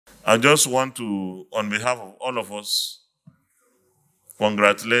I just want to, on behalf of all of us,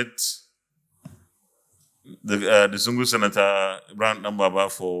 congratulate the distinguished Senator Ibrahim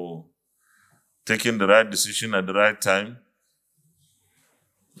Dambaba for taking the right decision at the right time.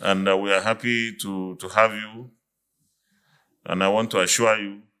 And we are happy to have you. And I want to assure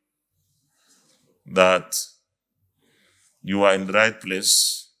you that you are in the right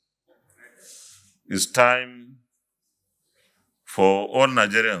place. It's time for all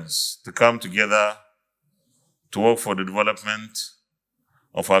Nigerians to come together to work for the development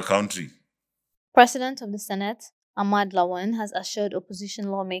of our country. President of the Senate, Ahmad Lawan, has assured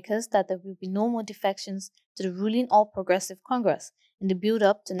opposition lawmakers that there will be no more defections to the ruling All Progressive Congress in the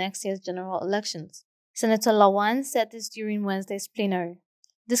build-up to next year's general elections. Senator Lawan said this during Wednesday's plenary.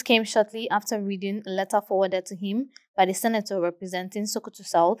 This came shortly after reading a letter forwarded to him by the senator representing Sokoto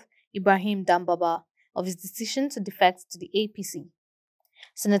South, Ibrahim Dambaba, of his decision to defect to the APC.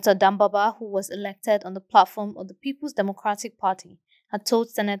 Senator Dambaba, who was elected on the platform of the People's Democratic Party, had told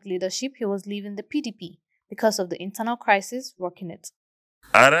Senate leadership he was leaving the PDP because of the internal crisis rocking it.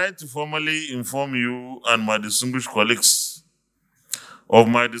 I write to formally inform you and my distinguished colleagues of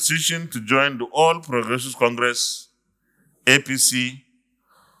my decision to join the All Progressive Congress, APC,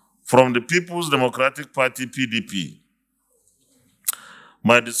 from the People's Democratic Party, PDP.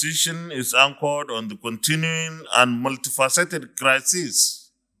 My decision is anchored on the continuing and multifaceted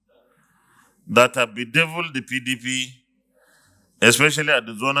crises that have bedeviled the PDP, especially at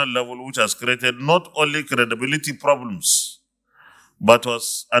the zonal level, which has created not only credibility problems, but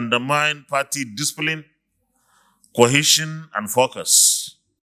has undermined party discipline, cohesion, and focus.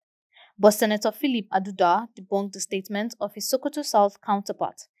 But Senator Philip Aduda debunked the statement of his Sokoto South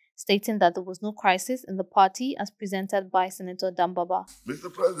counterpart, stating that there was no crisis in the party as presented by Senator Dambaba.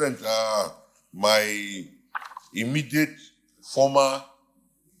 Mr. President, my immediate former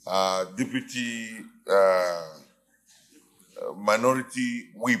deputy minority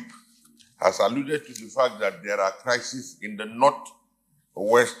whip has alluded to the fact that there are crises in the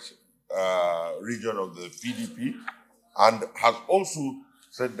northwest region of the PDP, and has also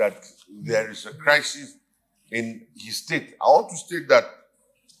said that there is a crisis in his state. I want to state that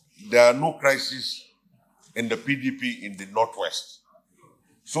there are no crises in the PDP in the northwest.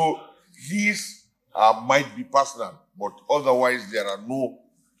 So these might be personal, but otherwise there are no.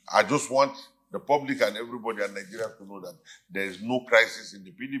 I just want the public and everybody in Nigeria to know that there is no crisis in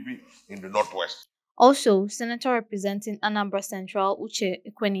the PDP in the northwest. Also, Senator representing Anambra Central, Uche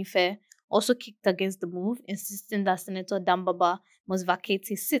Ekwenife, also kicked against the move, insisting that Senator Dambaba must vacate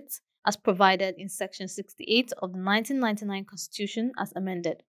his seat, as provided in Section 68 of the 1999 Constitution as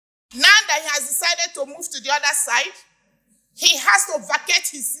amended. Now that he has decided to move to the other side, he has to vacate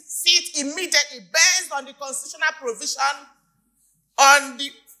his seat immediately based on the constitutional provision on the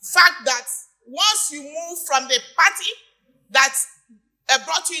fact that once you move from the party that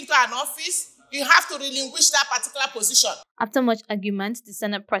brought you into an office, you have to relinquish that particular position. After much argument, the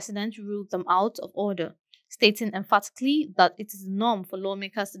Senate President ruled them out of order, stating emphatically that it is the norm for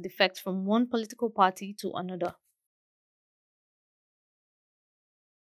lawmakers to defect from one political party to another.